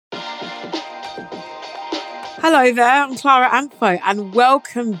Hello there, I'm Clara Ampho, and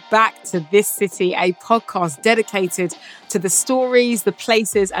welcome back to This City, a podcast dedicated to the stories, the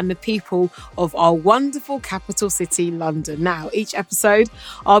places, and the people of our wonderful capital city, London. Now, each episode,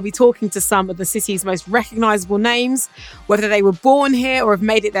 I'll be talking to some of the city's most recognisable names, whether they were born here or have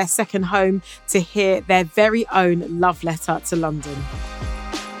made it their second home, to hear their very own love letter to London.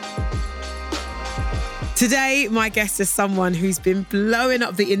 Today, my guest is someone who's been blowing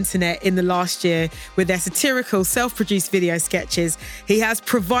up the internet in the last year with their satirical, self-produced video sketches. He has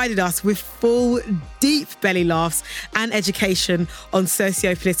provided us with full, deep belly laughs and education on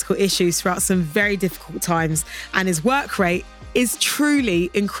socio-political issues throughout some very difficult times, and his work rate is truly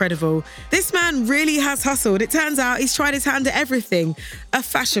incredible. This man really has hustled. It turns out he's tried his hand at everything. A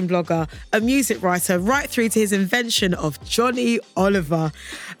fashion blogger, a music writer, right through to his invention of Johnny Oliver,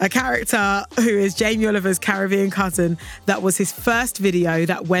 a character who is Jamie Oliver's Caribbean cousin that was his first video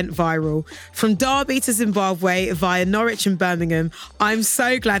that went viral. From Derby to Zimbabwe via Norwich and Birmingham, I'm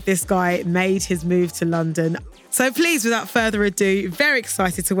so glad this guy made his move to London. So please, without further ado, very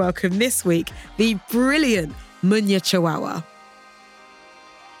excited to welcome this week the brilliant Munya Chawawa.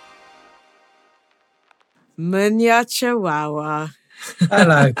 Munya Chawawa.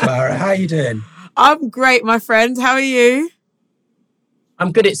 Hello, Clara. How are you doing? I'm great, my friend. How are you?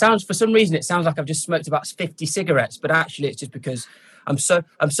 I'm good. For some reason, it sounds like I've just smoked about 50 cigarettes, but actually it's just because I'm so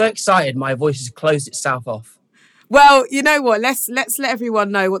excited. My voice has closed itself off. Well, you know what? Let's let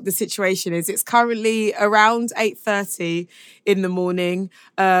everyone know what the situation is. It's currently around 8:30 in the morning.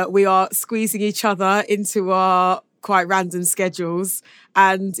 We are squeezing each other into our quite random schedules,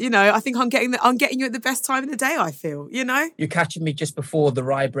 and I think I'm getting you at the best time of the day. I feel, You're catching me just before the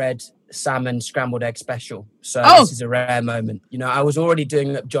rye bread, salmon, scrambled egg special. So This is a rare moment. I was already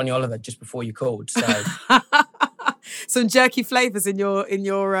doing up Johnny Oliver just before you called. So some jerky flavours in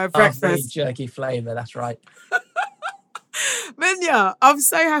your breakfast. Jerky flavour. That's right. Munya, I'm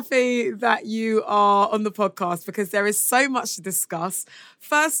so happy that you are on the podcast because there is so much to discuss.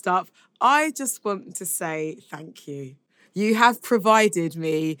 First up, I just want to say thank you. You have provided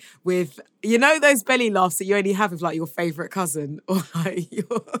me with, those belly laughs that you only have with like your favourite cousin or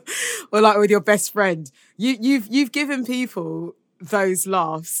like with your best friend. You've given people those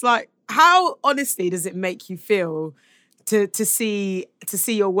laughs. Like, how honestly does it make you feel to see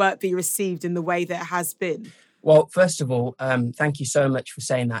your work be received in the way that it has been? Well, first of all, thank you so much for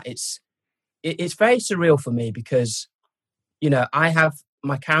saying that. It's very surreal for me because, I have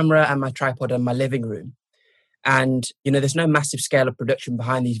my camera and my tripod in my living room, and, there's no massive scale of production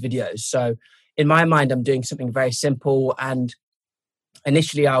behind these videos. So in my mind, I'm doing something very simple. And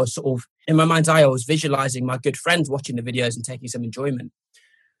initially I was in my mind's eye, I was visualizing my good friends watching the videos and taking some enjoyment.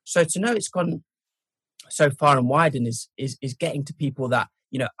 So to know it's gone so far and wide and is getting to people that,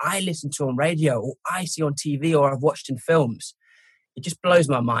 I listen to on radio or I see on TV or I've watched in films, it just blows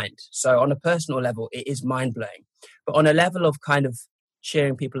my mind. So on a personal level, it is mind-blowing. But on a level of kind of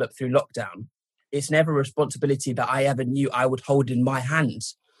cheering people up through lockdown, it's never a responsibility that I ever knew I would hold in my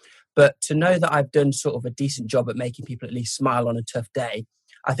hands. But to know that I've done sort of a decent job at making people at least smile on a tough day,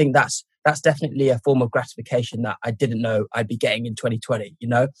 I think that's definitely a form of gratification that I didn't know I'd be getting in 2020.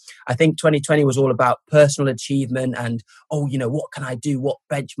 I think 2020 was all about personal achievement and, what can I do? What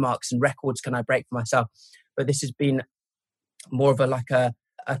benchmarks and records can I break for myself? But this has been more of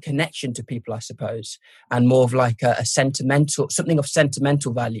a connection to people, I suppose, and more of like a something of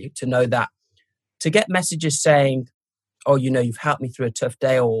sentimental value to know that, to get messages saying, oh, you've helped me through a tough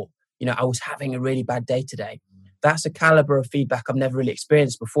day, or, I was having a really bad day today. That's a caliber of feedback I've never really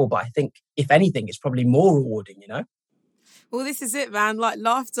experienced before. But I think, if anything, it's probably more rewarding, Well, this is it, man. Like,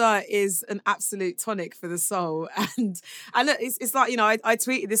 laughter is an absolute tonic for the soul. And look, it's like, I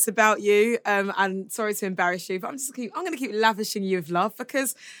tweeted this about you, and sorry to embarrass you, but I'm going to keep lavishing you with love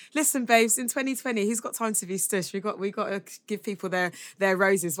because, listen, babes, in 2020, who's got time to be stush? We got to give people their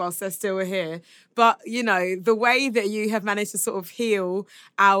roses whilst they're still here. But, the way that you have managed to sort of heal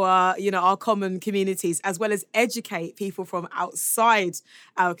our common communities, as well as educate people from outside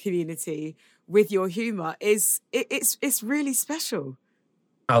our community with your humour, it's really special.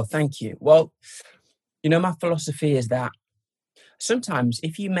 Oh, thank you. Well, my philosophy is that sometimes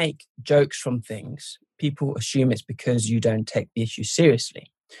if you make jokes from things, people assume it's because you don't take the issue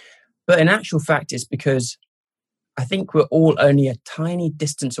seriously. But in actual fact, it's because I think we're all only a tiny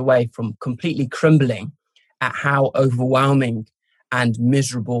distance away from completely crumbling at how overwhelming and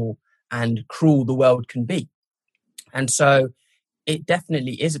miserable and cruel the world can be. And so it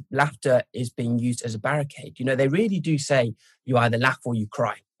definitely is. Laughter is being used as a barricade. They really do say you either laugh or you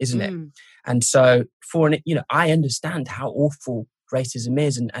cry, isn't it? And so I understand how awful racism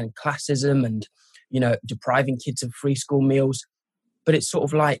is and classism and, depriving kids of free school meals. But it's sort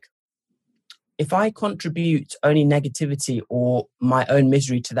of like, if I contribute only negativity or my own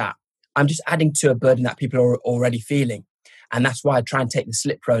misery to that, I'm just adding to a burden that people are already feeling. And that's why I try and take the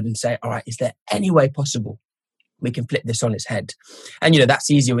slip road and say, all right, is there any way possible we can flip this on its head? And,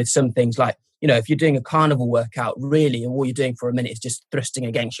 that's easier with some things like, if you're doing a carnival workout, really, and all you're doing for a minute is just thrusting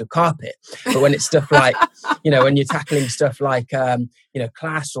against your carpet. But when it's stuff like, when you're tackling stuff like,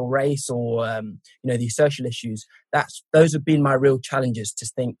 class or race or, these social issues, those have been my real challenges, to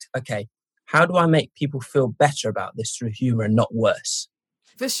think, okay, how do I make people feel better about this through humor and not worse?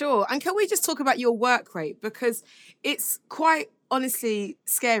 For sure. And can we just talk about your work rate? Because it's quite honestly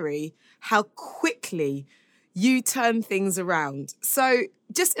scary how quickly you turn things around. So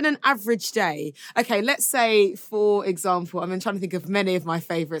just in an average day, okay, let's say, for example, I'm trying to think of many of my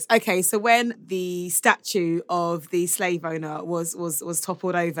favourites. Okay, so when the statue of the slave owner was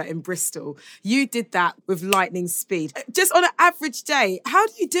toppled over in Bristol, you did that with lightning speed. Just on an average day, how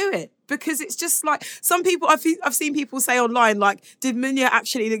do you do it? Because it's just like, some people, I've seen people say online, like, did Munya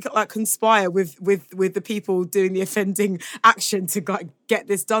actually conspire with the people doing the offending action to get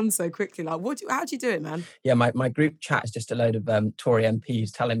this done so quickly? Like, how do you do it, man? Yeah, my group chat is just a load of Tory MPs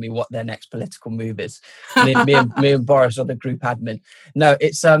telling me what their next political move is. me and Boris are the group admin. No,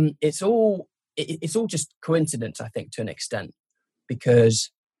 it's all just coincidence, I think, to an extent, because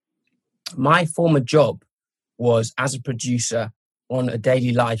my former job was as a producer on a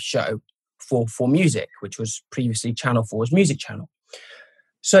daily live show for music, which was previously Channel 4's music channel.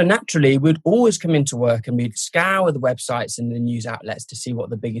 So naturally, we'd always come into work and we'd scour the websites and the news outlets to see what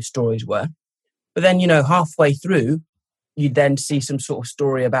the biggest stories were. But then, halfway through, you'd then see some sort of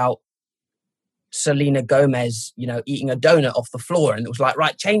story about Selena Gomez, eating a donut off the floor. And it was like,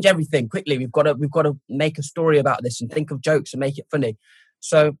 right, change everything quickly. We've got to make a story about this and think of jokes and make it funny.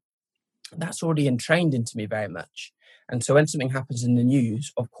 So that's already entrained into me very much. And so when something happens in the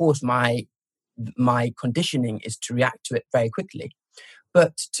news, of course, my conditioning is to react to it very quickly.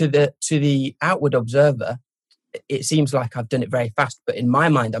 But to the outward observer, it seems like I've done it very fast. But in my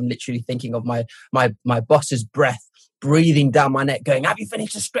mind, I'm literally thinking of my boss's breath breathing down my neck, going, "Have you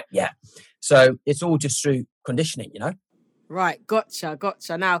finished the script yet?" So it's all just through conditioning, Right, gotcha.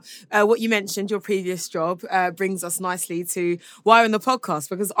 Now, what you mentioned, your previous job, brings us nicely to why we're on the podcast,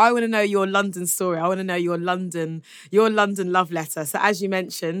 because I want to know your London story. I want to know your London love letter. So as you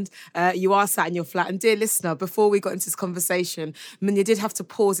mentioned, you are sat in your flat. And dear listener, before we got into this conversation, Munya did have to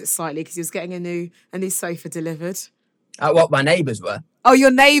pause it slightly because he was getting a new sofa delivered. What my neighbours were. Oh,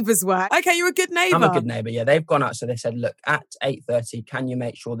 your neighbours were. Okay, you're a good neighbour. I'm a good neighbour, yeah. They've gone out, so they said, look, at 8:30, can you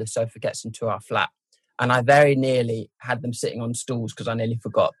make sure the sofa gets into our flat? And I very nearly had them sitting on stools because I nearly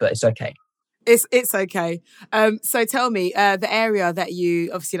forgot, but it's okay. It's okay. So tell me, the area that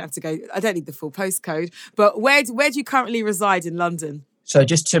you obviously don't have to go, I don't need the full postcode, but where do you currently reside in London? So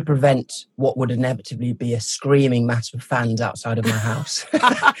just to prevent what would inevitably be a screaming mass of fans outside of my house,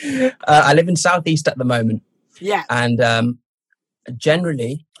 I live in South East at the moment. Yeah. And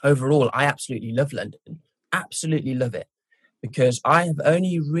generally, overall, I absolutely love London. Absolutely love it. Because I have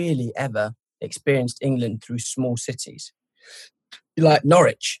only really ever experienced England through small cities. Like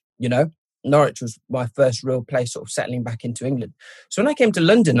Norwich, Norwich was my first real place sort of settling back into England. So when I came to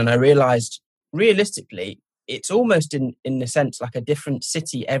London and I realised, realistically, it's almost in a sense like a different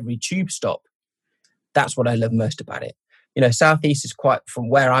city every tube stop. That's what I love most about it. South East is quite, from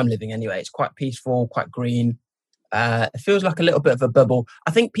where I'm living anyway, it's quite peaceful, quite green. It feels like a little bit of a bubble.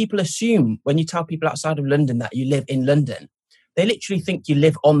 I think people assume when you tell people outside of London that you live in London, they literally think you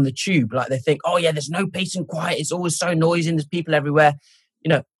live on the tube. Like they think, oh yeah, there's no peace and quiet. It's always so noisy and there's people everywhere.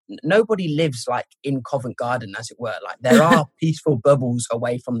 Nobody lives like in Covent Garden, as it were. Like there are peaceful bubbles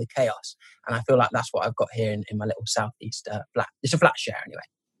away from the chaos. And I feel like that's what I've got here in my little southeast flat. It's a flat share anyway.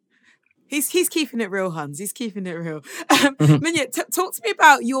 He's keeping it real, Hans. He's keeping it real. Munya, talk to me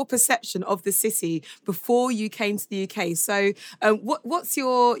about your perception of the city before you came to the UK. So what's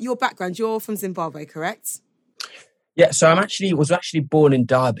your background? You're from Zimbabwe, correct? Yeah, so I was actually born in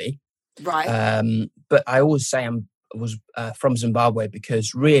Derby. Right. But I always say I was from Zimbabwe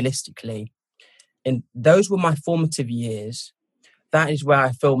because realistically, those were my formative years. That is where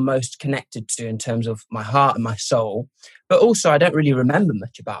I feel most connected to in terms of my heart and my soul. But also, I don't really remember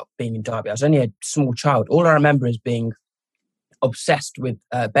much about being in Derby. I was only a small child. All I remember is being obsessed with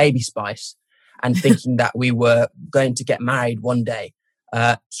Baby Spice and thinking that we were going to get married one day.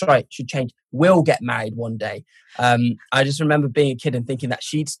 Should change. We'll get married one day. I just remember being a kid and thinking that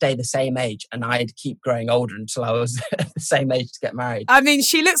she'd stay the same age and I'd keep growing older until I was the same age to get married. I mean,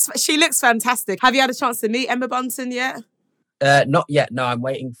 she looks fantastic. Have you had a chance to meet Emma Bunton yet? Not yet. No, I'm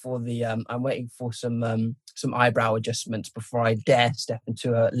waiting for the. I'm waiting for some eyebrow adjustments before I dare step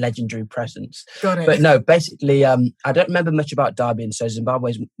into a legendary presence. Got it. But no, basically, I don't remember much about Derby, and so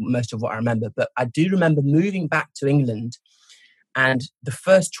Zimbabwe is most of what I remember. But I do remember moving back to England, and the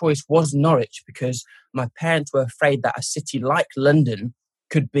first choice was Norwich because my parents were afraid that a city like London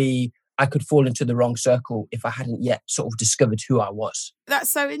could be. I could fall into the wrong circle if I hadn't yet sort of discovered who I was. That's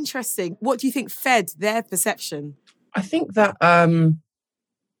so interesting. What do you think fed their perception? I think that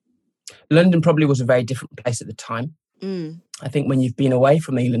London probably was a very different place at the time. I think when you've been away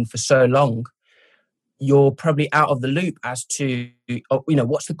from England for so long, you're probably out of the loop as to,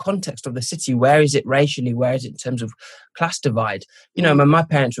 what's the context of the city? Where is it racially? Where is it in terms of class divide? When my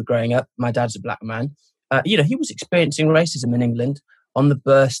parents were growing up, my dad's a black man. He was experiencing racism in England, on the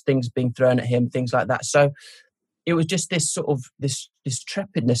bus, things being thrown at him, things like that. So it was just this sort of this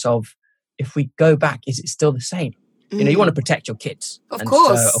trepidness of, if we go back, is it still the same? You want to protect your kids. Of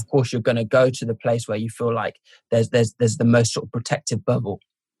course. So, of course, you're going to go to the place where you feel like there's the most sort of protective bubble.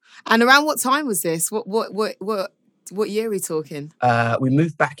 And around what time was this? What year are we talking? We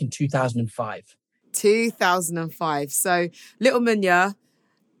moved back in 2005. 2005. So little Munya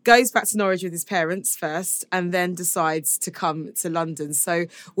goes back to Norwich with his parents first and then decides to come to London. So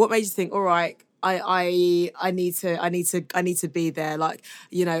what made you think, all right, I need to be there? Like,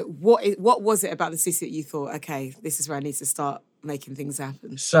 what was it about the city that you thought, okay, this is where I need to start making things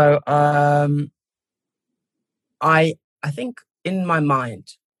happen? So I think in my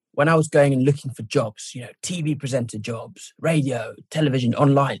mind, when I was going and looking for jobs, TV presenter jobs, radio, television,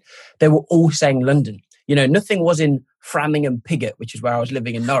 online, they were all saying London. Nothing was in Framingham Pigott, which is where I was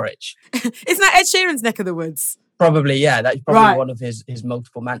living in Norwich. Isn't that Ed Sheeran's neck of the woods? Probably, yeah. That's probably one of his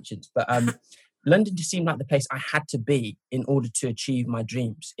multiple mansions. But London just seemed like the place I had to be in order to achieve my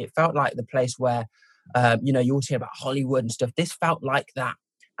dreams. It felt like the place where, you always hear about Hollywood and stuff. This felt like that.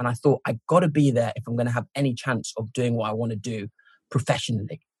 And I thought, I've got to be there if I'm going to have any chance of doing what I want to do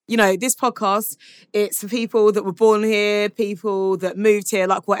professionally. This podcast, it's for people that were born here, people that moved here,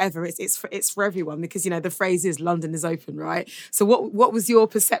 like whatever. It's for everyone because, the phrase is London is open, right? So what was your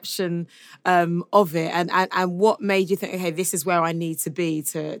perception of it and what made you think, okay, this is where I need to be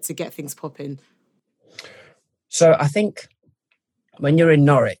to get things popping? So I think when you're in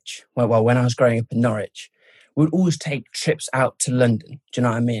Norwich, when I was growing up in Norwich, we'd always take trips out to London. Do you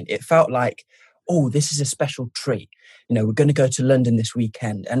know what I mean? It felt like, oh, this is a special treat. We're going to go to London this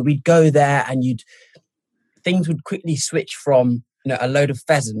weekend. And we'd go there and things would quickly switch from, a load of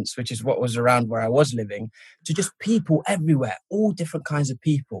pheasants, which is what was around where I was living, to just people everywhere, all different kinds of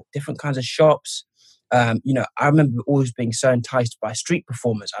people, different kinds of shops. I remember always being so enticed by street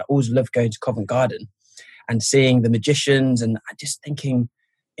performers. I always loved going to Covent Garden and seeing the magicians and just thinking,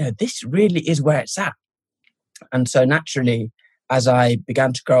 this really is where it's at. And so naturally, as I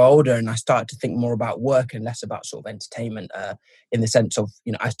began to grow older and I started to think more about work and less about sort of entertainment, in the sense of,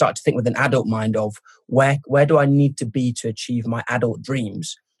 I started to think with an adult mind of where do I need to be to achieve my adult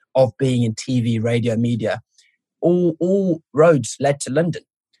dreams of being in TV, radio, media. All roads led to London.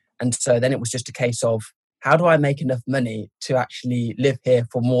 And so then it was just a case of, how do I make enough money to actually live here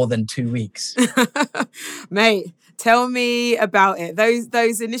for more than 2 weeks? Mate, tell me about it.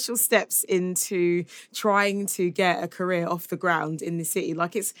 Those initial steps into trying to get a career off the ground in the city.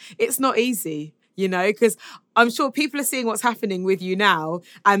 Like it's not easy, because I'm sure people are seeing what's happening with you now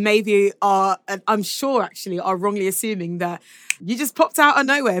and maybe are wrongly assuming that you just popped out of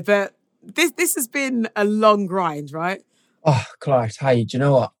nowhere. But this has been a long grind, right? Oh, Clark, hi. Do you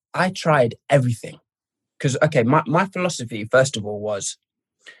know what? I tried everything. Because, okay, my philosophy, first of all, was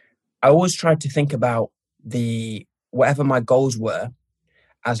I always tried to think about whatever my goals were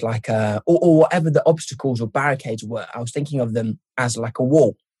as like or whatever the obstacles or barricades were. I was thinking of them as like a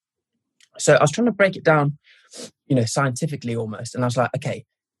wall. So I was trying to break it down, scientifically almost. And I was like, okay,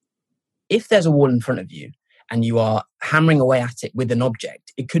 if there's a wall in front of you and you are hammering away at it with an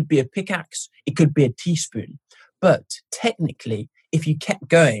object, it could be a pickaxe, it could be a teaspoon. But technically, if you kept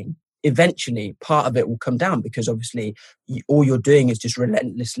going, eventually part of it will come down because obviously all you're doing is just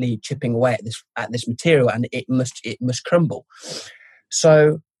relentlessly chipping away at this material and it must crumble.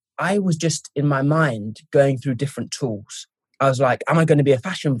 So I was just in my mind going through different tools. I was like, am I going to be a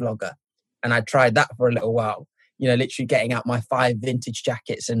fashion vlogger? And I tried that for a little while, literally getting out my 5 vintage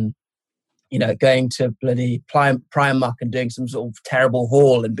jackets and going to bloody Primark and doing some sort of terrible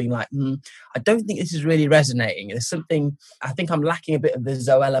haul and being like, I don't think this is really resonating. There's something, I think I'm lacking a bit of the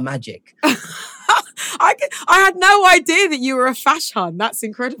Zoella magic. I had no idea that you were a fashion. That's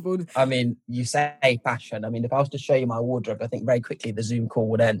incredible. I mean, you say fashion. I mean, if I was to show you my wardrobe, I think very quickly the Zoom call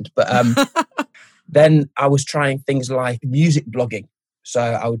would end. But Then I was trying things like music blogging. So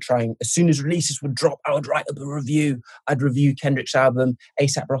I would try, as soon as releases would drop, I would write up a review. I'd review Kendrick's album,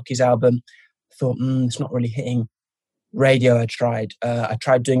 A$AP Rocky's album. Thought, it's not really hitting. Radio I tried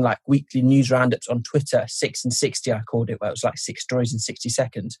doing like weekly news roundups on Twitter, 6 and 60 I called it, where it was like 6 stories in 60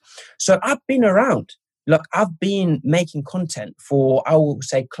 seconds. So I've been around. Look, I've been making content for, I will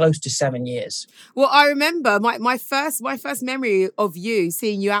say, close to 7 years. Well, I remember my first memory of you,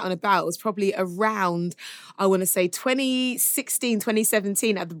 seeing you out and about, was probably around, I want to say 2016,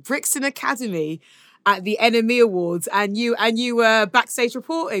 2017 at the Brixton Academy at the NME Awards, and you were backstage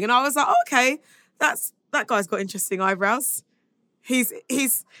reporting, and I was like, oh, okay, that guy's got interesting eyebrows. He's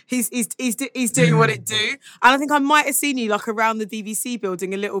doing what it do. And I think I might have seen you like around the BBC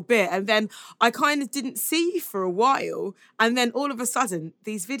building a little bit. And then I kind of didn't see you for a while. And then all of a sudden,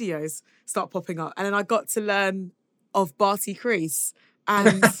 these videos start popping up. And then I got to learn of Barty Crease.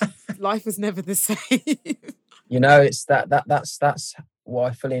 And life was never the same. It's that's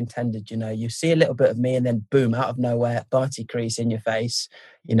what I fully intended. You see a little bit of me, and then boom, out of nowhere, Barty Crease in your face.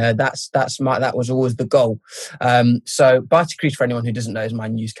 That was always the goal. So Barty Crease, for anyone who doesn't know, is my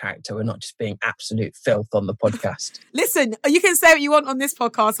news character. We're not just being absolute filth on the podcast. Listen, you can say what you want on this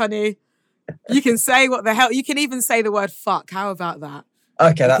podcast, honey. You can say what the hell. You can even say the word fuck. How about that?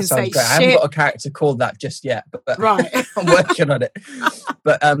 Okay, that sounds great. I haven't got a character called that just yet, but right. I'm working on it.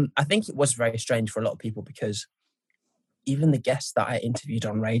 But I think it was very strange for a lot of people, because even the guests that I interviewed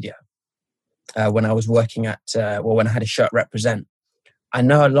on radio, when I was working at, when I had a show at Represent, I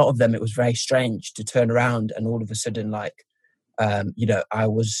know a lot of them, it was very strange to turn around and all of a sudden, I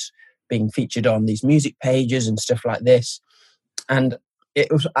was being featured on these music pages and stuff like this. And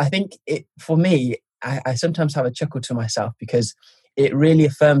for me, I sometimes have a chuckle to myself, because it really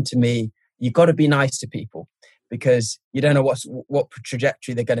affirmed to me, you've got to be nice to people, because you don't know what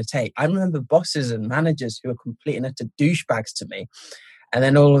trajectory they're going to take. I remember bosses and managers who were complete and utter douchebags to me. And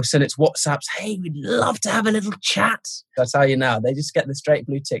then all of a sudden it's WhatsApps, hey, we'd love to have a little chat. I tell you now, they just get the straight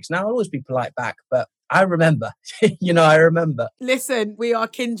blue ticks. Now, I'll always be polite back, but I remember, I remember. Listen, we are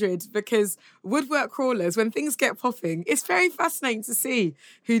kindred, because woodwork crawlers, when things get popping, it's very fascinating to see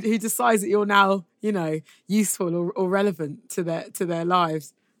who decides that you're now, useful or relevant to their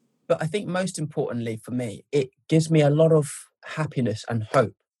lives. But I think most importantly for me, it gives me a lot of happiness and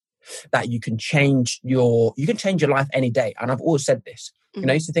hope that you can change your life any day. And I've always said this. Mm-hmm.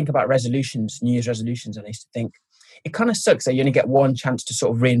 I used to think about resolutions, New Year's resolutions, and I used to think it kind of sucks that you only get one chance to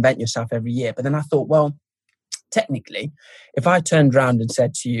sort of reinvent yourself every year. But then I thought, well, technically, if I turned around and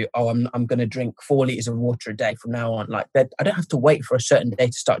said to you, oh, I'm going to drink 4 liters of water a day from now on, like that, I don't have to wait for a certain day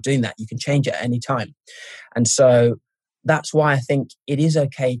to start doing that. You can change it at any time. And that's why I think it is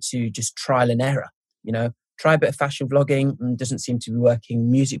okay to just trial and error. Try a bit of fashion vlogging, doesn't seem to be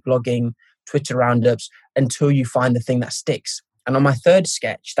working, music blogging, Twitter roundups, until you find the thing that sticks. And on my third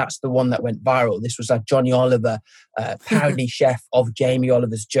sketch, that's the one that went viral. This was like Johnny Oliver, parody chef of Jamie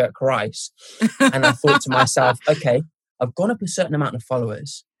Oliver's Jerk Rice. And I thought to myself, okay, I've gone up a certain amount of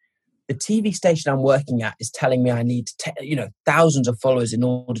followers. The TV station I'm working at is telling me I need thousands of followers in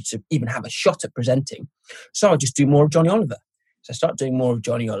order to even have a shot at presenting. So I'll just do more of Johnny Oliver. So I start doing more of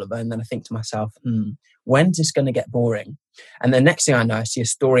Johnny Oliver, and then I think to myself, when's this going to get boring? And the next thing I know, I see a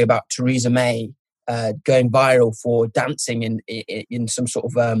story about Theresa May going viral for dancing in some sort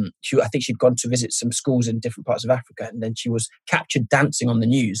of, I think she'd gone to visit some schools in different parts of Africa, and then she was captured dancing on the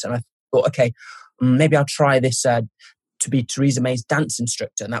news. And I thought, okay, maybe I'll try this to be Theresa May's dance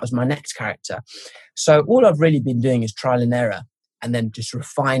instructor. And that was my next character. So all I've really been doing is trial and error, and then just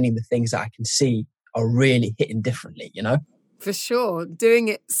refining the things that I can see are really hitting differently, For sure, doing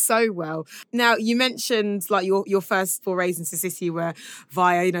it so well. Now, you mentioned like your first forays into City were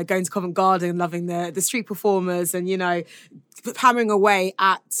via, going to Covent Garden, loving the street performers, and hammering away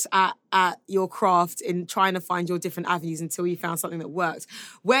at your craft in trying to find your different avenues until you found something that worked.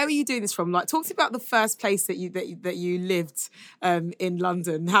 Where were you doing this from? Like, talk to me about the first place that you lived in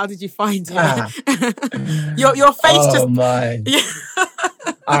London. How did you find it? Your face just. Oh my!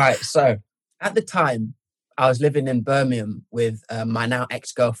 All right, so at the time, I was living in Birmingham with my now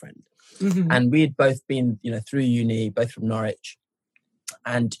ex-girlfriend. Mm-hmm. And we had both been, through uni, both from Norwich.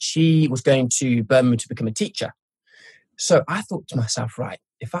 And she was going to Birmingham to become a teacher. So I thought to myself, right,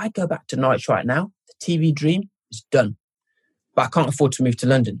 if I go back to Norwich right now, the TV dream is done. But I can't afford to move to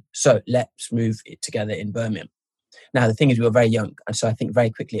London. So let's move it together in Birmingham. Now, the thing is, we were very young. And so I think very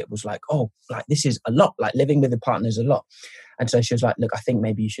quickly it was like, oh, like this is a lot. Like living with a partner is a lot. And so she was like, look, I think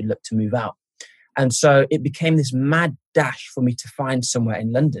maybe you should look to move out. And so it became this mad dash for me to find somewhere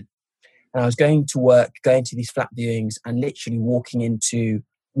in London. And I was going to work, going to these flat viewings, and literally walking into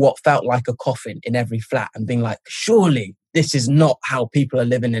what felt like a coffin in every flat and being like, surely this is not how people are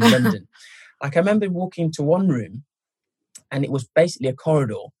living in London. Like, I remember walking into one room and it was basically a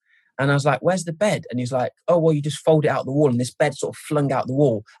corridor. And I was like, where's the bed? And he's like, oh, well, you just fold it out the wall. And this bed sort of flung out the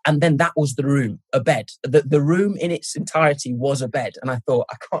wall. And then that was the room, a bed. The room in its entirety was a bed. And I thought,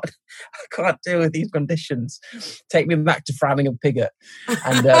 I can't deal with these conditions. Take me back to Framingham Pigott.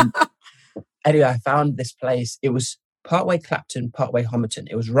 And anyway, I found this place. It was partway Clapton, partway Homerton.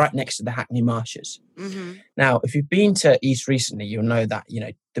 It was right next to the Hackney Marshes. Mm-hmm. Now, if you've been to East recently, you'll know that, you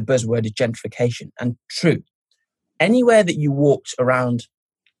know, the buzzword is gentrification. And true, anywhere that you walked around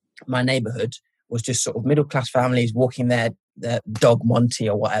my neighborhood was just sort of middle-class families walking their dog Monty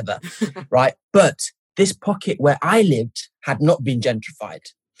or whatever, right? But this pocket where I lived had not been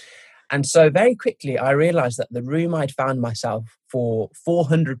gentrified. And so very quickly, I realized that the room I'd found myself for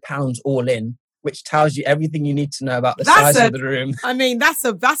 £400 all in, which tells you everything you need to know about the size of the room. I mean, that's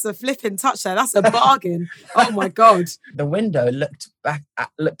a flipping touch there. That's a bargain. Oh my God. The window looked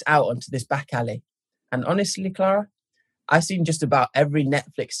out onto this back alley. And honestly, Clara, I've seen just about every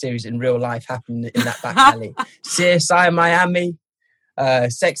Netflix series in real life happen in that back alley. CSI Miami,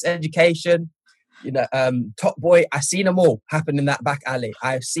 Sex Education, you know, Top Boy. I've seen them all happen in that back alley.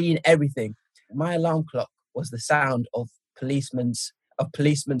 I've seen everything. My alarm clock was the sound of policemen's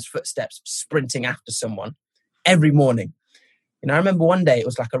footsteps sprinting after someone every morning. You know, I remember one day it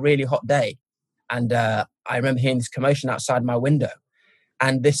was like a really hot day, and I remember hearing this commotion outside my window,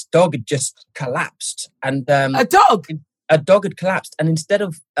 and this dog had just collapsed. And a dog had collapsed, and instead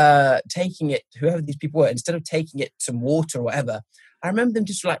of taking it, whoever these people were, instead of taking it some water or whatever, I remember them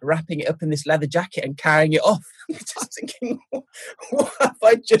just like wrapping it up in this leather jacket and carrying it off. Just thinking, what have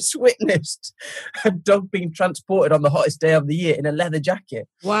I just witnessed? A dog being transported on the hottest day of the year in a leather jacket.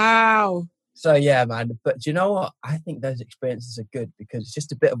 Wow. So yeah, man. But do you know what? I think those experiences are good because it's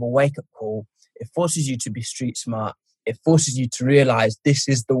just a bit of a wake-up call. It forces you to be street smart. It forces you to realize this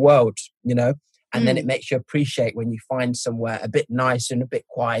is the world, you know? And then it makes you appreciate when you find somewhere a bit nicer and a bit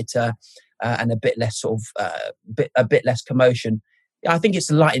quieter and a bit less sort of a bit less commotion. I think it's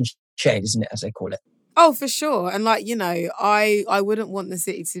the light and shade, isn't it, as they call it? Oh, for sure. And like, you know, I wouldn't want the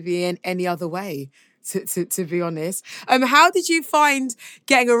city to be in any other way, to be honest. How did you find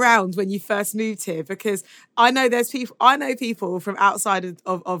getting around when you first moved here? Because I know people from outside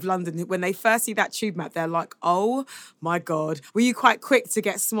of London, when they first see that tube map, they're like, oh my God. Were you quite quick to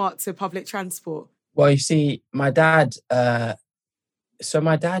get smart to public transport? Well, you see, my dad is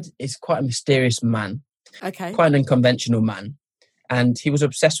quite a mysterious man. Okay. Quite an unconventional man. And he was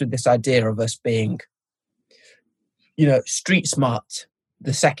obsessed with this idea of us being, you know, street smart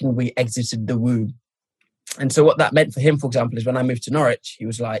the second we exited the womb. And so what that meant for him, for example, is when I moved to Norwich, he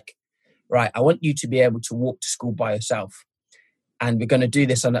was like, right, I want you to be able to walk to school by yourself. And we're going to do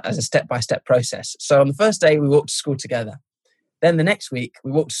this as a step-by-step process. So on the first day, we walked to school together. Then the next week,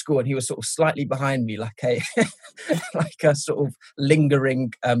 we walked to school and he was sort of slightly behind me, like a sort of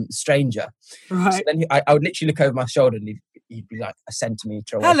lingering stranger. Right. So then I would literally look over my shoulder and he'd be like a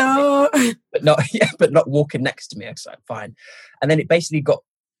centimetre away. Hello. From me, but not walking next to me. I was like, fine. And then it basically got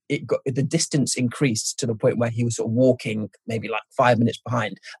the distance increased to the point where he was sort of walking maybe like 5 minutes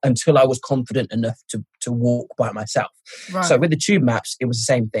behind until I was confident enough to walk by myself. Right. So with the tube maps, it was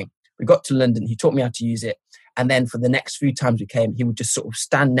the same thing. We got to London. He taught me how to use it. And then for the next few times we came, he would just sort of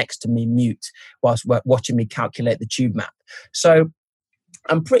stand next to me mute whilst watching me calculate the tube map. So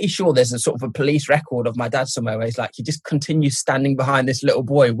I'm pretty sure there's a sort of a police record of my dad somewhere where he's like, he just continues standing behind this little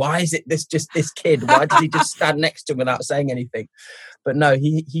boy. Why is it this kid? Why did he just stand next to him without saying anything? But no,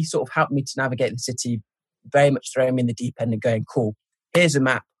 he sort of helped me to navigate the city, very much throwing me in the deep end and going, cool, here's a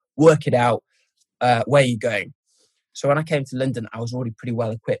map, work it out. Where are you going? So when I came to London, I was already pretty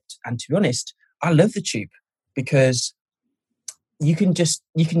well equipped. And to be honest, I love the tube because you can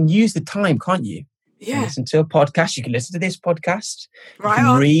use the time, can't you? Yeah. You can listen to a podcast. You can listen to this podcast. Right. You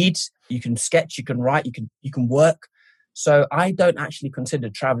can read. You can sketch. You can write. You can work. So I don't actually consider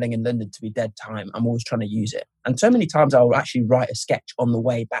traveling in London to be dead time. I'm always trying to use it. And so many times I will actually write a sketch on the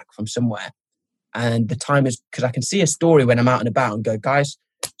way back from somewhere. And the time is because I can see a story when I'm out and about and go, guys,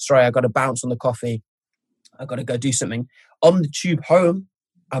 sorry, I got to bounce on the coffee. I got to go do something. On the tube home,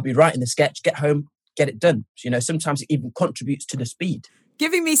 I'll be writing the sketch, get home, get it done. So, you know, sometimes it even contributes to the speed.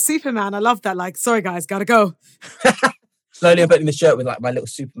 Giving me Superman. I love that. Like, sorry, guys, got to go. Slowly opening the shirt with like my little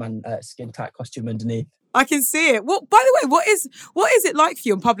Superman skin tight costume underneath. I can see it. What, by the way, what is it like for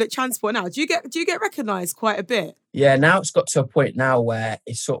you on public transport now? Do you get recognised quite a bit? Yeah, now it's got to a point now where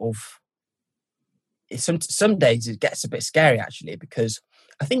it's sort of some days it gets a bit scary actually, because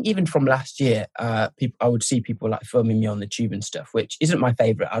I think even from last year, people, I would see people like filming me on the tube and stuff, which isn't my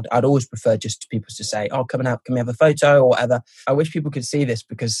favorite. I'd always prefer just people to say, "Oh, come out, can we have a photo?" or whatever. I wish people could see this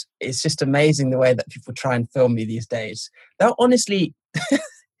because it's just amazing the way that people try and film me these days. They'll honestly,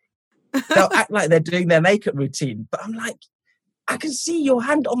 they'll act like they're doing their makeup routine, but I'm like, I can see your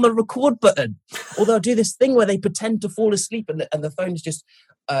hand on the record button. Or they'll do this thing where they pretend to fall asleep and the phone's just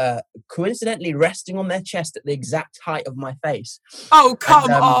coincidentally resting on their chest at the exact height of my face. Oh,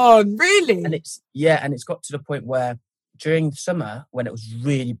 come on, really? And it's got to the point where during summer, when it was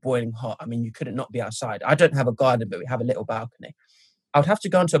really boiling hot, I mean, you couldn't not be outside. I don't have a garden, but we have a little balcony. I would have to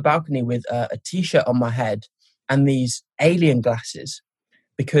go onto a balcony with a t-shirt on my head and these alien glasses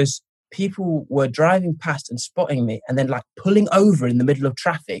because people were driving past and spotting me and then like pulling over in the middle of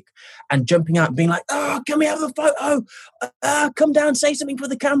traffic and jumping out and being like, "Oh, can we have a photo? Come down, say something for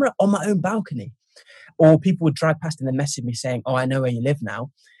the camera," on my own balcony. Or people would drive past and then message me saying, "Oh, I know where you live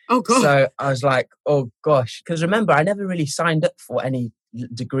now." Oh, God. So I was like, oh gosh. Because remember, I never really signed up for any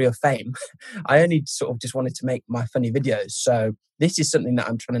degree of fame. I only sort of just wanted to make my funny videos. So this is something that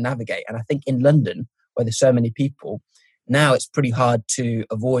I'm trying to navigate. And I think in London, where there's so many people, now it's pretty hard to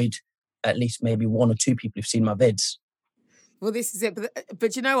avoid at least maybe one or two people who've seen my vids. Well, this is it.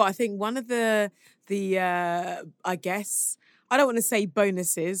 But you know what? I think one of the I guess, I don't want to say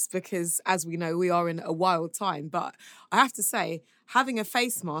bonuses because as we know, we are in a wild time. But I have to say, having a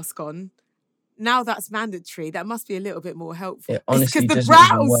face mask on, now that's mandatory. That must be a little bit more helpful. It honestly because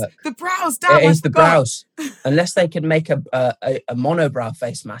doesn't even work. The brows down. It is the brows. Unless they can make a monobrow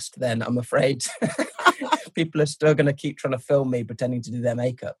face mask, then I'm afraid people are still going to keep trying to film me pretending to do their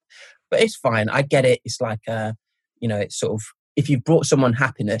makeup. But it's fine. I get it. It's like, it's sort of, if you've brought someone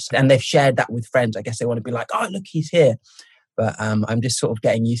happiness and they've shared that with friends, I guess they want to be like, "Oh, look, he's here." But I'm just sort of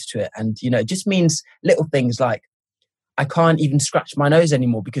getting used to it. And, it just means little things like I can't even scratch my nose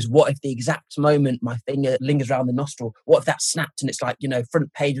anymore because what if the exact moment my finger lingers around the nostril, what if that snapped and it's like,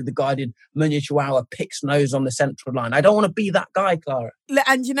 front page of The Guardian, Munya Chihuahua picks nose on the central line. I don't want to be that guy, Clara.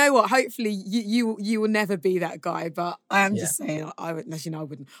 And you know what? Hopefully you will never be that guy. But I am just saying, I wouldn't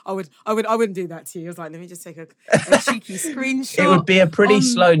do that to you. I was like, let me just take a cheeky screenshot. It would be a pretty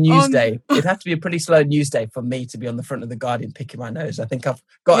slow news day. It'd have to be a pretty slow news day for me to be on the front of The Guardian picking my nose. I think I've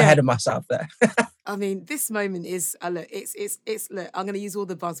got ahead of myself there. I mean, this moment is look. It's look. I'm going to use all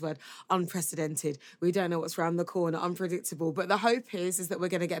the buzzword: unprecedented. We don't know what's around the corner. Unpredictable. But the hope is that we're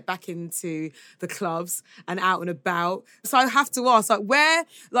going to get back into the clubs and out and about. So I have to ask, what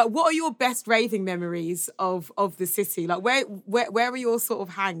are your best raving memories of the city? Like, where are your sort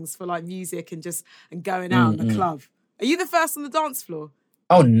of hangs for like music and going out in the club? Are you the first on the dance floor?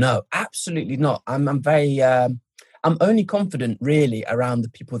 Oh no, absolutely not. I'm very. I'm only confident really around the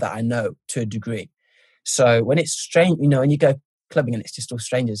people that I know to a degree. So when it's strange, when you go clubbing and it's just all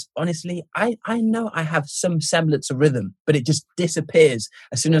strangers, honestly, I know I have some semblance of rhythm, but it just disappears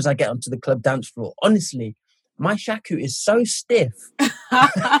as soon as I get onto the club dance floor. Honestly, my shaku is so stiff.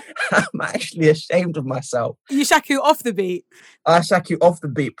 I'm actually ashamed of myself. You shaku off the beat? I shaku off the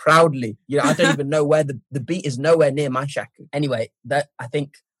beat proudly. I don't even know where the beat is nowhere near my shaku. Anyway, I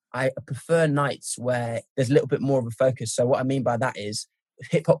think I prefer nights where there's a little bit more of a focus. So what I mean by that is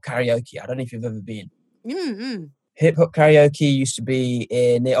hip-hop karaoke. I don't know if you've ever been. Mm-hmm. Hip-hop karaoke used to be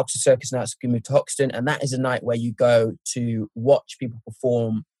near Oxford Circus, now it's moved to Hoxton. And that is a night where you go to watch people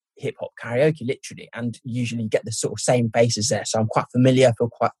perform hip-hop karaoke, literally. And usually you get the sort of same faces there. So I'm quite familiar, I feel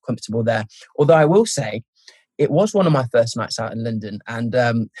quite comfortable there. Although I will say, it was one of my first nights out in London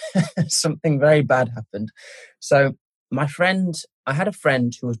and something very bad happened. So I had a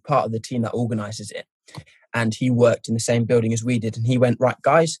friend who was part of the team that organises it, and he worked in the same building as we did. And he went, "Right,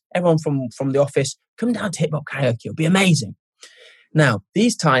 guys, everyone from the office, come down to hip hop karaoke. It'll be amazing." Now,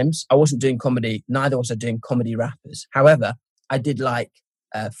 these times I wasn't doing comedy. Neither was I doing comedy rappers. However, I did like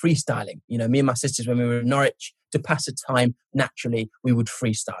freestyling. Me and my sisters, when we were in Norwich, to pass the time, naturally, we would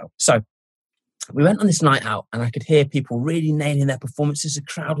freestyle. So we went on this night out and I could hear people really nailing their performances. The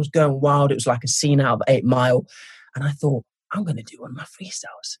crowd was going wild. It was like a scene out of 8 Mile. And I thought, I'm going to do one of my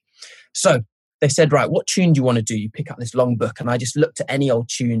freestyles. So they said, "Right, what tune do you want to do?" You pick up this long book. And I just looked at any old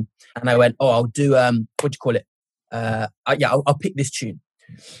tune and I went, I'll do, what do you call it? I'll pick this tune.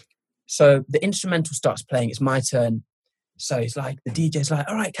 So the instrumental starts playing. It's my turn. So it's like, the DJ's like,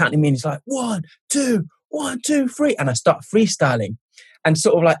 "All right, counting me in." He's like, 1, 2, 1, 2, 3. And I start freestyling and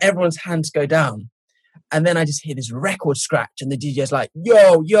sort of like everyone's hands go down. And then I just hear this record scratch and the DJ's like,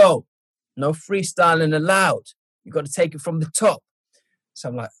 yo, no freestyling allowed. You got to take it from the top. So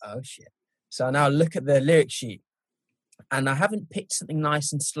I'm like, oh shit. So now I look at the lyric sheet and I haven't picked something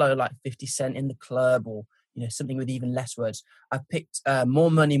nice and slow like 50 Cent In the Club or, something with even less words. I've picked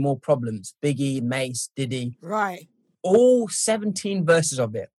More Money, More Problems, Biggie, Mace, Diddy. Right. All 17 verses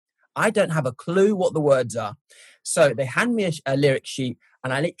of it. I don't have a clue what the words are. So they hand me a lyric sheet,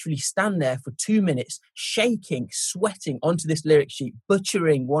 and I literally stand there for 2 minutes, shaking, sweating onto this lyric sheet,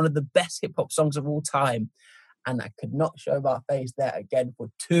 butchering one of the best hip hop songs of all time. And I could not show my face there again for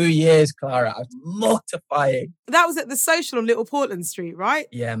 2 years, Clara. I was mortifying. That was at the Social on Little Portland Street, right?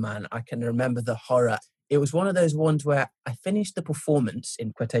 Yeah, man. I can remember the horror. It was one of those ones where I finished the performance,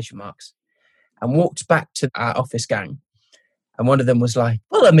 in quotation marks, and walked back to our office gang. And one of them was like,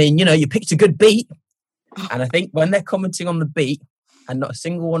 well, I mean, you picked a good beat. And I think when they're commenting on the beat and not a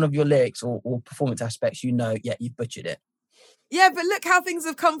single one of your lyrics or performance aspects, yeah, you've butchered it. Yeah, but look how things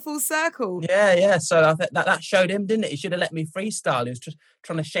have come full circle. Yeah. So I think that showed him, didn't it? He should have let me freestyle. He was just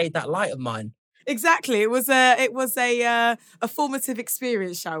trying to shade that light of mine. Exactly. It was a formative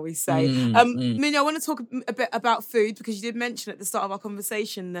experience, shall we say. Minya, I want to talk a bit about food, because you did mention at the start of our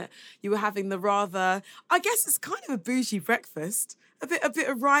conversation that you were having the rather, I guess it's kind of a bougie breakfast. A bit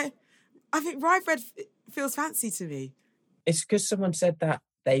of rye. I think rye bread feels fancy to me. It's because someone said that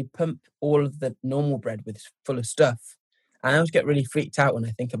they pump all of the normal bread full of stuff. And I always get really freaked out when I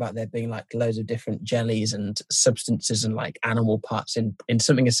think about there being like loads of different jellies and substances and like animal parts in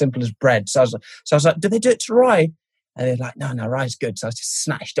something as simple as bread. So I was like, do they do it to rye? And they're like, no, rye's good. So I just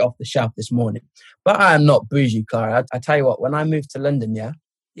snatched it off the shelf this morning. But I am not bougie, Clara. I tell you what, when I moved to London, yeah,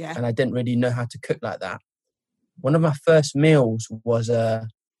 and I didn't really know how to cook like that, one of my first meals was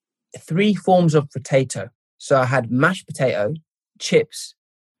 3 forms of potato. So I had mashed potato, chips,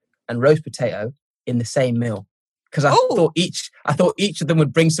 and roast potato in the same meal. Because I thought each of them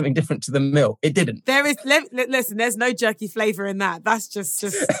would bring something different to the meal. It didn't. Listen, there's no jerky flavour in that. That's just...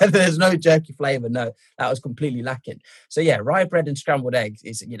 There's no jerky flavour. No, that was completely lacking. So yeah, rye bread and scrambled eggs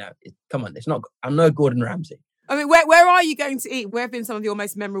is, come on, it's not... I'm no Gordon Ramsay. I mean, where are you going to eat? Where have been some of your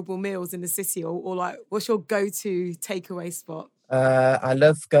most memorable meals in the city? Or like, what's your go-to takeaway spot? I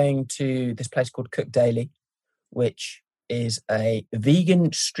love going to this place called Cook Daily, which is a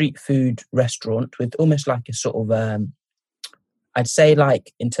vegan street food restaurant with almost like a sort of, I'd say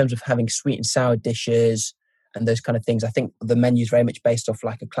like in terms of having sweet and sour dishes and those kind of things. I think the menu is very much based off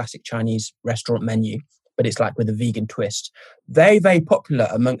like a classic Chinese restaurant menu, but it's like with a vegan twist. Very, very popular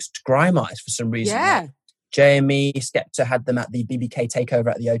amongst grime artists for some reason. Yeah. Like Jamie Skepta had them at the BBK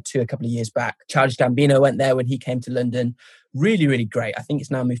takeover at the O2 a couple of years back. Childish Gambino went there when he came to London. Really, really great. I think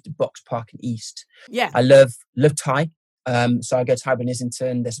it's now moved to Box Park in East. Yeah. I love Thai. So I go to Highbury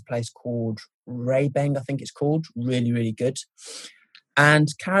Islington. There's a place called Ray Beng, I think it's called. Really, really good. And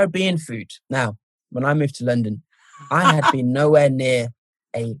Caribbean food. Now, when I moved to London, I had been nowhere near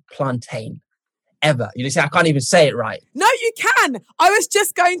a plantain ever. You see, I can't even say it right. No, you can. I was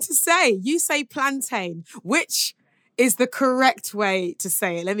just going to say, you say plantain, which is the correct way to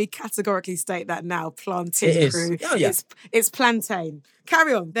say it. Let me categorically state that now. Plantain. It is. Crew. Oh, yeah. It's plantain.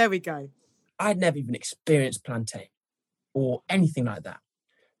 Carry on. There we go. I'd never even experienced plantain or anything like that.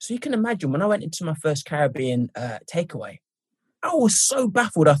 So you can imagine when I went into my first Caribbean takeaway, I was so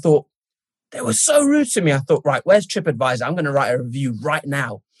baffled. I thought, they were so rude to me. I thought, right, where's TripAdvisor? I'm going to write a review right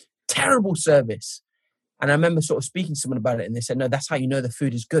now. Terrible service. And I remember sort of speaking to someone about it and they said, no, that's how you know the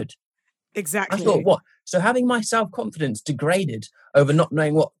food is good. Exactly. I thought, what? So having my self-confidence degraded over not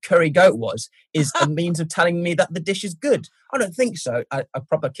knowing what curry goat was is a means of telling me that the dish is good. I don't think so. I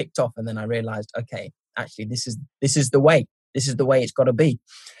proper kicked off and then I realised, okay, actually, this is the way. This is the way it's got to be.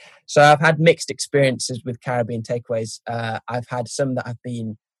 So I've had mixed experiences with Caribbean takeaways. I've had some that have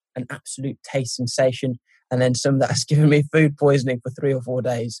been an absolute taste sensation, and then some that has given me food poisoning for 3 or 4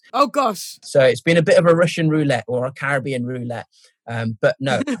 days. Oh, gosh. So it's been a bit of a Russian roulette or a Caribbean roulette. But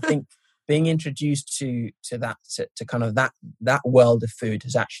no, I think being introduced to that, to kind of that world of food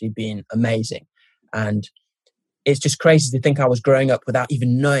has actually been amazing. And it's just crazy to think I was growing up without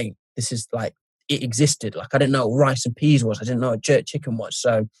even knowing this is like, it existed. Like I didn't know what rice and peas was. I didn't know what jerk chicken was.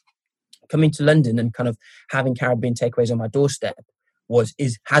 So coming to London and kind of having Caribbean takeaways on my doorstep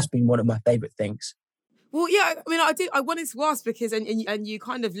has been one of my favourite things. Well, yeah, I mean, I wanted to ask because, and you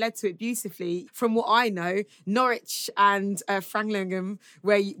kind of led to it beautifully. From what I know, Norwich and Framlingham,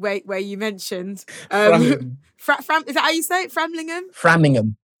 where you mentioned, is that how you say it?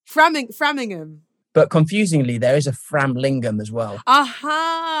 Framlingham. Framingham. But confusingly, there is a Framlingham as well.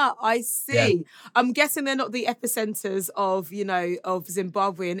 Aha, I see. Yeah. I'm guessing they're not the epicenters of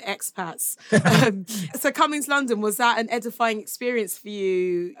Zimbabwean expats. So coming to London, was that an edifying experience for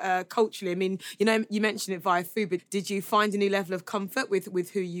you culturally? I mean, you mentioned it via food, but did you find any level of comfort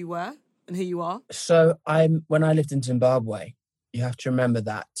with who you were and who you are? So when I lived in Zimbabwe, you have to remember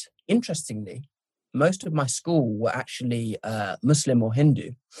that, interestingly, most of my school were actually Muslim or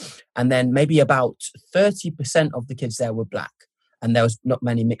Hindu. And then maybe about 30% of the kids there were black. And there was not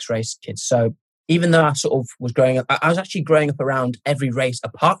many mixed race kids. So even though I sort of was growing up, I was actually growing up around every race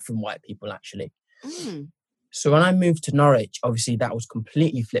apart from white people, actually. So when I moved to Norwich, obviously that was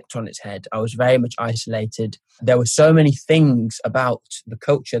completely flipped on its head. I was very much isolated. There were so many things about the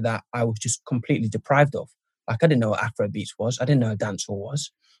culture that I was just completely deprived of. Like, I didn't know what Afrobeats was. I didn't know what dancehall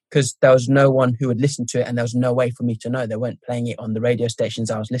was, because there was no one who would listen to it, and there was no way for me to know. They weren't playing it on the radio stations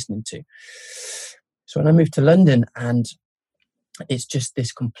I was listening to. So when I moved to London, and it's just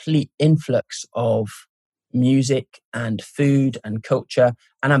this complete influx of music and food and culture,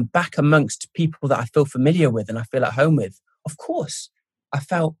 and I'm back amongst people that I feel familiar with and I feel at home with. Of course, I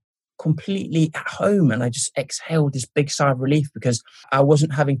felt completely at home, and I just exhaled this big sigh of relief, because I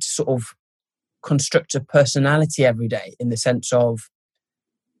wasn't having to sort of construct a personality every day, in the sense of,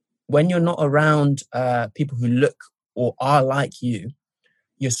 when you're not around people who look or are like you,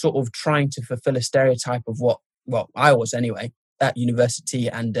 you're sort of trying to fulfill a stereotype of what, well, I was anyway, at university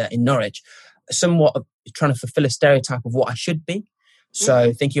and in Norwich, somewhat of trying to fulfill a stereotype of what I should be.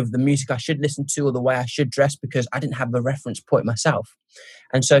 So thinking of the music I should listen to or the way I should dress, because I didn't have a reference point myself.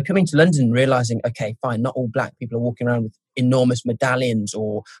 And so coming to London, realizing, okay, fine, not all black people are walking around with enormous medallions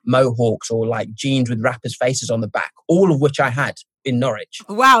or mohawks or like jeans with rappers' faces on the back, all of which I had in Norwich.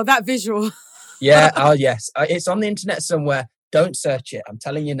 Wow, that visual. Yeah, oh yes. It's on the internet somewhere. Don't search it. I'm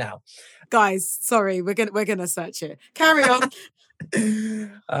telling you now. Guys, sorry, we're gonna search it. Carry on.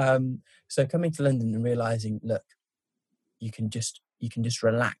 So coming to London and realizing, look, you can just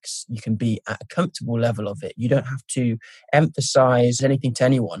relax. You can be at a comfortable level of it. You don't have to emphasize anything to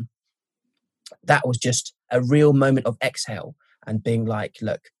anyone. That was just a real moment of exhale and being like,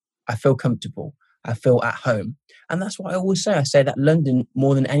 look, I feel comfortable. I feel at home. And that's what I always say. I say that London,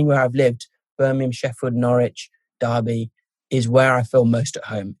 more than anywhere I've lived, Birmingham, Sheffield, Norwich, Derby, is where I feel most at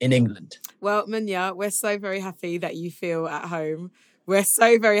home in England. Well, Munya, we're so very happy that you feel at home. We're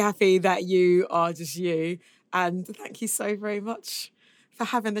so very happy that you are just you. And thank you so very much for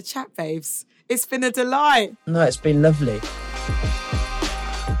having the chat, babes. It's been a delight. No, it's been lovely.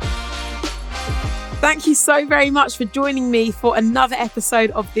 Thank you so very much for joining me for another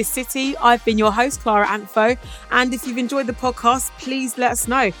episode of This City. I've been your host, Clara Antfo. And if you've enjoyed the podcast, please let us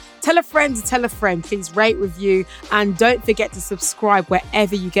know. Tell a friend to tell a friend. Please rate, review, and don't forget to subscribe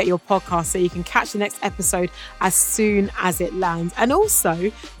wherever you get your podcast so you can catch the next episode as soon as it lands. And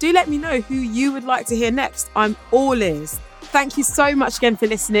also, do let me know who you would like to hear next. I'm all ears. Thank you so much again for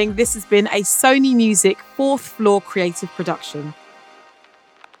listening. This has been a Sony Music 4th Floor creative production.